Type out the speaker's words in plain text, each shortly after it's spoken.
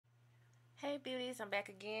Hey beauties, I'm back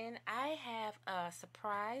again. I have a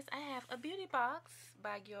surprise. I have a beauty box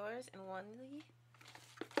by yours and only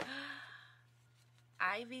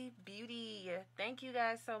Ivy Beauty. Thank you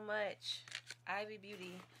guys so much. Ivy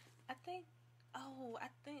Beauty. I think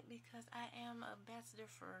because I am ambassador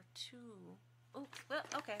for two. Oh, well,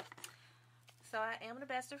 okay. So I am an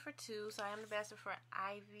ambassador for two. So I am an ambassador for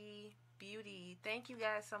Ivy Beauty. Thank you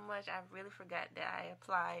guys so much. I really forgot that I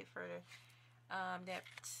applied for that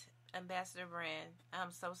ambassador brand.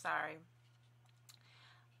 I'm so sorry.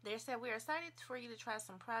 They said we are excited for you to try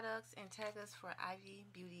some products and tag us for Ivy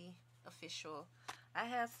Beauty Official. I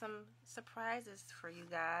have some surprises for you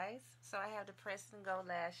guys. So I have the Press and Go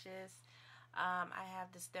lashes. I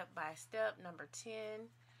have the Step by Step number 10.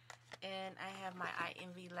 And I have my I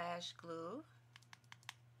Envy lash glue.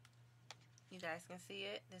 You guys can see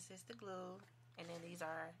it. This is the glue. And then these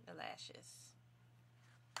are the lashes.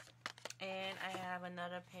 And I have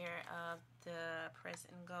another pair of the Press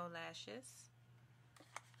and Go lashes.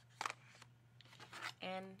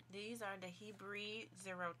 And these are the Hebrew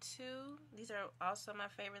 02. These are also my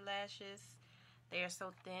favorite lashes. They are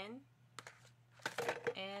so thin.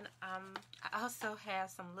 And I also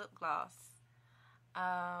have some lip gloss.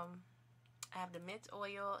 I have the mint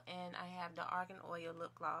oil and I have the argan oil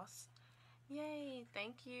lip gloss. Yay,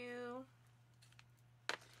 thank you.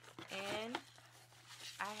 And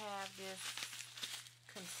I have this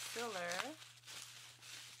concealer.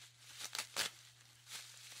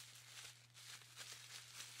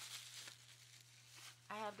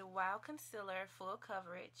 I have the Wild Concealer Full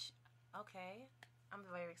Coverage. Okay, I'm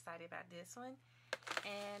very excited about this one.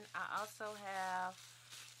 And I also have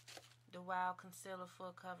the Wild Concealer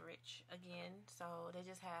Full Coverage again. So they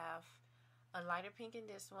just have a lighter pink in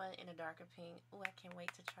this one and a darker pink. Oh, I can't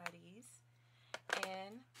wait to try these.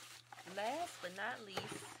 And last but not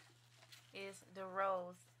least is the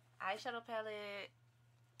Rose eyeshadow palette.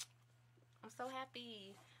 I'm so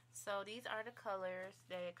happy. So these are the colors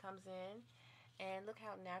that it comes in. And look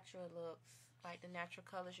how natural it looks. Like the natural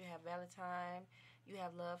colors. You have Valentine. You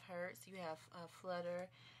have Love Hurts. You have Flutter.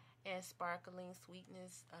 And Sparkling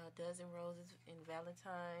Sweetness. Dozen Roses in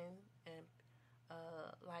Valentine. And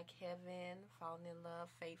Like Heaven. Falling in Love.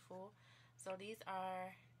 Faithful. So these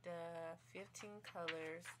are the 15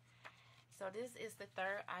 colors. So this is the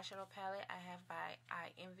third eyeshadow palette I have by I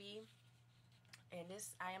Envy. And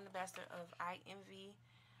this, I am the ambassador of I Envy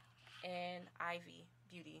and Ivy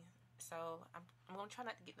Beauty. So I'm going to try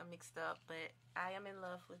not to get them mixed up. But I am in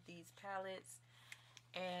love with these palettes.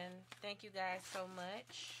 And thank you guys so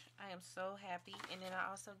much. I am so happy. And then I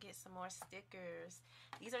also get some more stickers.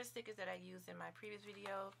 These are the stickers that I used in my previous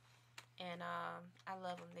video. And I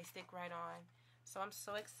love them. They stick right on. So I'm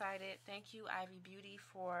so excited. Thank you, Ivy Beauty,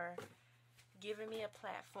 for giving me a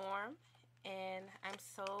platform. And I'm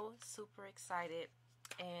so super excited.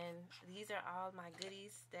 And these are all my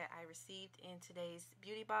goodies that I received in today's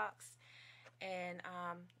beauty box. And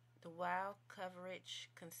the Wild Coverage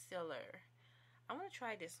Concealer. I want to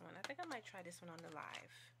try this one. I think I might try this one on the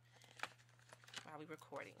live while we're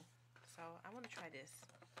recording. So I want to try this.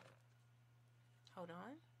 Hold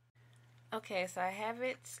on. Okay, so I have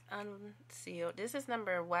it unsealed. This is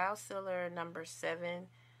Wild Sealer number 7,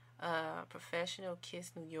 Professional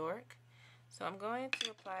Kiss New York. So I'm going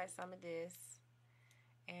to apply some of this,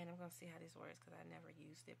 and I'm going to see how this works because I never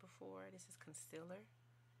used it before. This is concealer.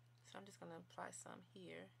 So I'm just going to apply some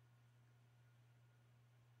here.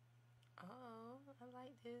 Oh, I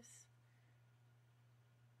like this.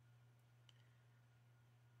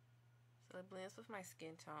 So it blends with my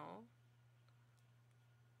skin tone.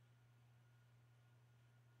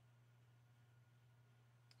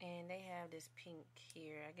 And they have this pink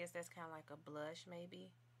here. I guess that's kind of like a blush, maybe.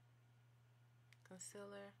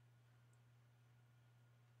 Concealer.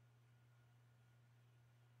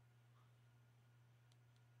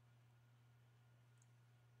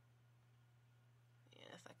 Yeah,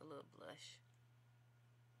 that's like a little blush.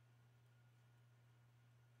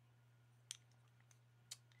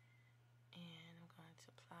 And I'm going to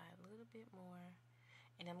apply a little bit more.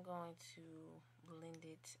 And I'm going to blend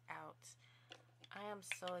it out. I am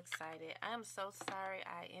so excited. I am so sorry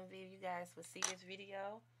I envy you guys would see this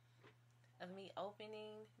video of me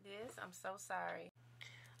opening this. I'm so sorry.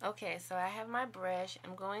 Okay, so I have my brush.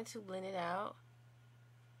 I'm going to blend it out.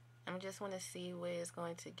 I just want to see what it's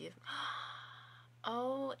going to give.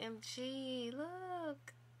 OMG,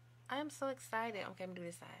 look. I am so excited. Okay, I'm going to do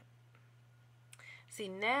this side. See,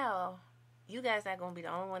 now, you guys are going to be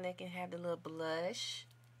the only one that can have the little blush.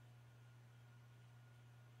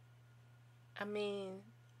 I mean,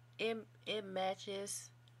 it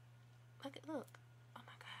matches. Look. Oh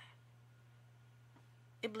my god.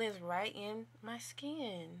 It blends right in my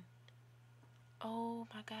skin. Oh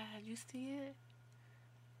my God, you see it?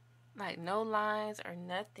 Like no lines or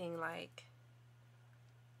nothing. Like,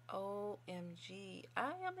 OMG,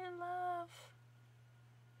 I am in love.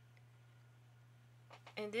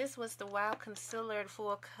 And this was the Wow Concealer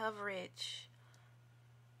full coverage.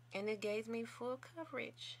 And it gave me full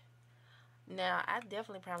coverage. Now, I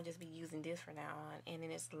definitely probably just be using this from now on. And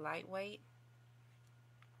then it's lightweight.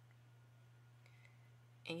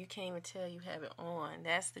 And you can't even tell you have it on.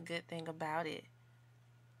 That's the good thing about it.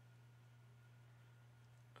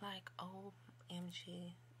 Like,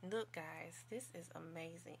 OMG. Look, guys, this is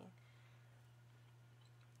amazing.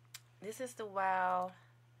 This is the Wow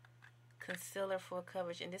Concealer full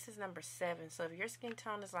coverage, and this is number 7. So if your skin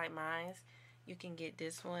tone is like mine, you can get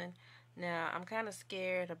this one. Now, I'm kind of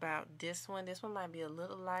scared about this one. This one might be a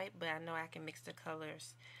little light, but I know I can mix the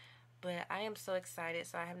colors. But I am so excited.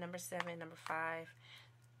 So I have number 7, number 5.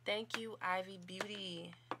 Thank you, Ivy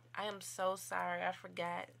Beauty. I am so sorry. I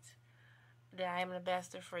forgot that I am an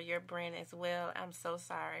ambassador for your brand as well. I'm so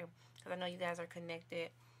sorry because I know you guys are connected.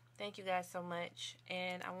 Thank you guys so much.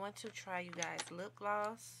 And I want to try you guys lip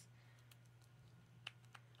gloss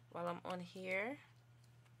while I'm on here.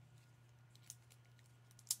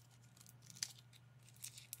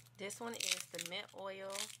 This one is the mint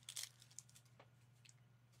oil.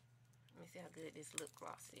 Let me see how good this lip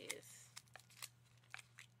gloss is.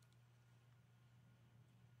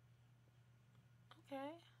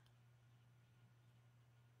 Okay.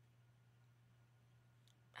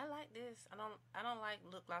 I like this. I don't like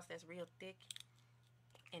lip gloss that's real thick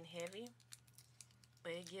and heavy,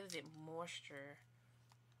 but it gives it moisture.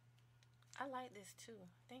 I like this too.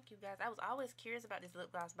 Thank you guys. I was always curious about this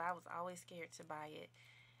lip gloss, but I was always scared to buy it.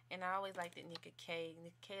 And I always liked the Nicka K.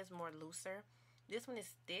 Nicka K is more looser. This one is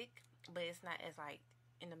thick, but it's not as like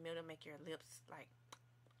in the middle, make your lips like,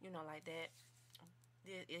 you know, like that.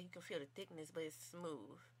 You can feel the thickness, but it's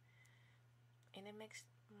smooth. And it makes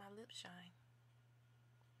my lips shine.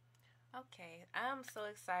 Okay, I'm so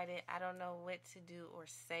excited. I don't know what to do or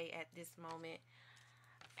say at this moment.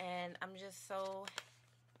 And I'm just so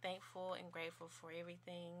thankful and grateful for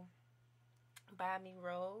everything. Buy me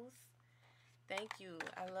Rose. Thank you.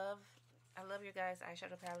 I love your guys'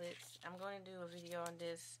 eyeshadow palettes. I'm going to do a video on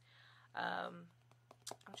this.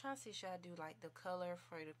 I'm trying to see, should I do like the color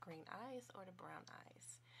for the green eyes or the brown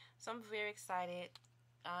eyes? So I'm very excited.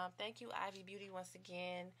 Thank you, Ivy Beauty, once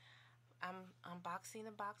again. I'm unboxing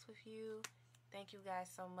the box with you. Thank you guys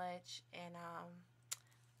so much. And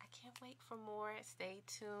I can't wait for more. Stay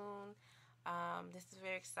tuned. This is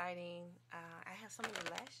very exciting. I have some of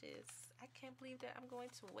the lashes. I can't believe that I'm going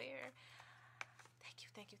to wear. Thank you,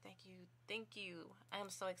 thank you, thank you, thank you. I am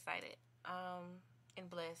so excited and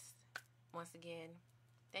blessed once again.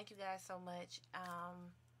 Thank you guys so much.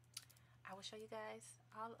 I will show you guys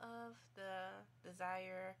all of the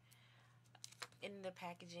desire in the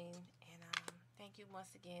packaging. And thank you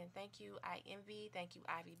once again. Thank you, I Envy. Thank you,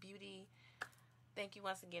 Ivy Beauty. Thank you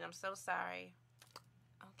once again. I'm so sorry.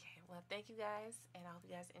 Okay, well, thank you guys, and I hope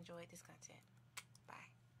you guys enjoyed this content.